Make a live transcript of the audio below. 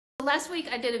Last week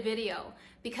I did a video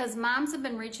because moms have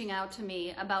been reaching out to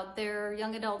me about their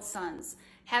young adult sons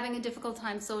having a difficult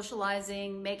time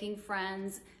socializing, making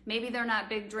friends. Maybe they're not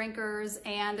big drinkers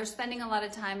and they're spending a lot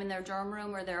of time in their dorm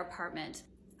room or their apartment.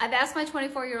 I've asked my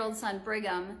 24-year-old son,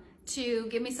 Brigham, to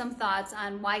give me some thoughts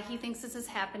on why he thinks this is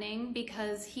happening,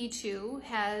 because he too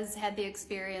has had the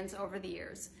experience over the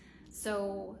years.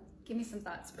 So give me some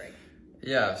thoughts, Brig.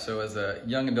 Yeah, so as a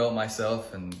young adult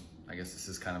myself, and I guess this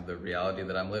is kind of the reality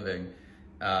that I'm living,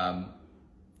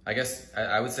 I guess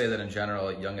I would say that in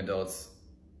general, young adults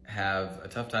have a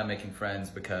tough time making friends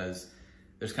because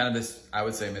there's kind of this, I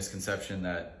would say, misconception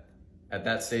that at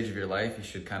that stage of your life, you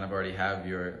should kind of already have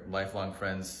your lifelong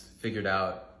friends figured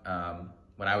out,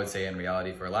 when I would say in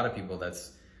reality for a lot of people,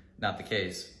 that's not the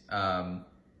case.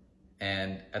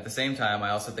 And at the same time,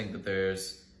 I also think that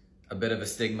there's a bit of a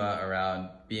stigma around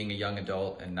being a young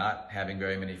adult and not having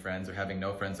very many friends or having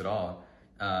no friends at all.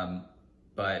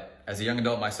 But as a young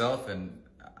adult myself, and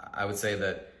I would say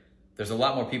that there's a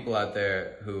lot more people out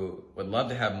there who would love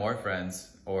to have more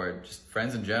friends, or just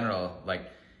friends in general. Like,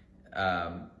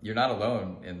 you're not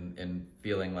alone in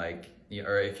feeling like,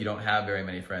 or if you don't have very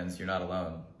many friends, you're not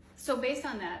alone. So based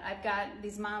on that, I've got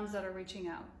these moms that are reaching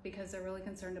out because they're really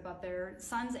concerned about their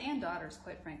sons and daughters,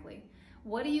 quite frankly.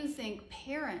 What do you think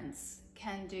parents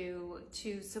can do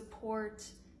to support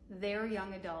their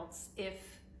young adults if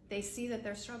they see that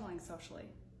they're struggling socially?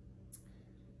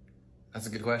 That's a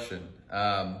good question.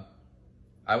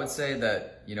 I would say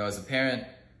that, as a parent,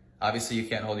 obviously you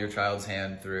can't hold your child's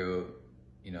hand through,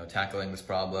 tackling this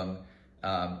problem.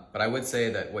 But I would say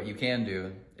that what you can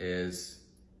do is,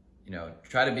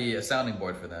 try to be a sounding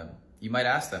board for them. You might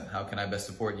ask them, how can I best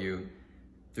support you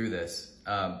through this?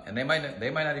 And they might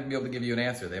not even be able to give you an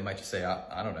answer. They might just say,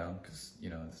 I don't know, because,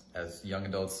 as young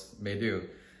adults may do.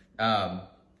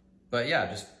 But yeah,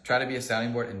 just try to be a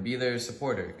sounding board and be their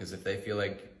supporter, because if they feel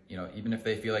like, even if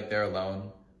they feel like they're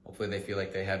alone, hopefully they feel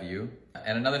like they have you.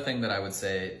 And another thing that I would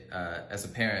say as a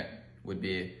parent would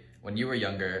be, when you were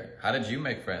younger, how did you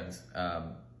make friends?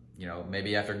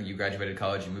 Maybe after you graduated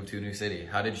college, you moved to a new city.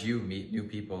 How did you meet new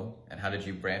people, and how did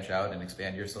you branch out and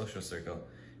expand your social circle?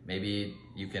 Maybe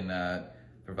you can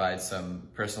provide some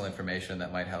personal information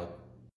that might help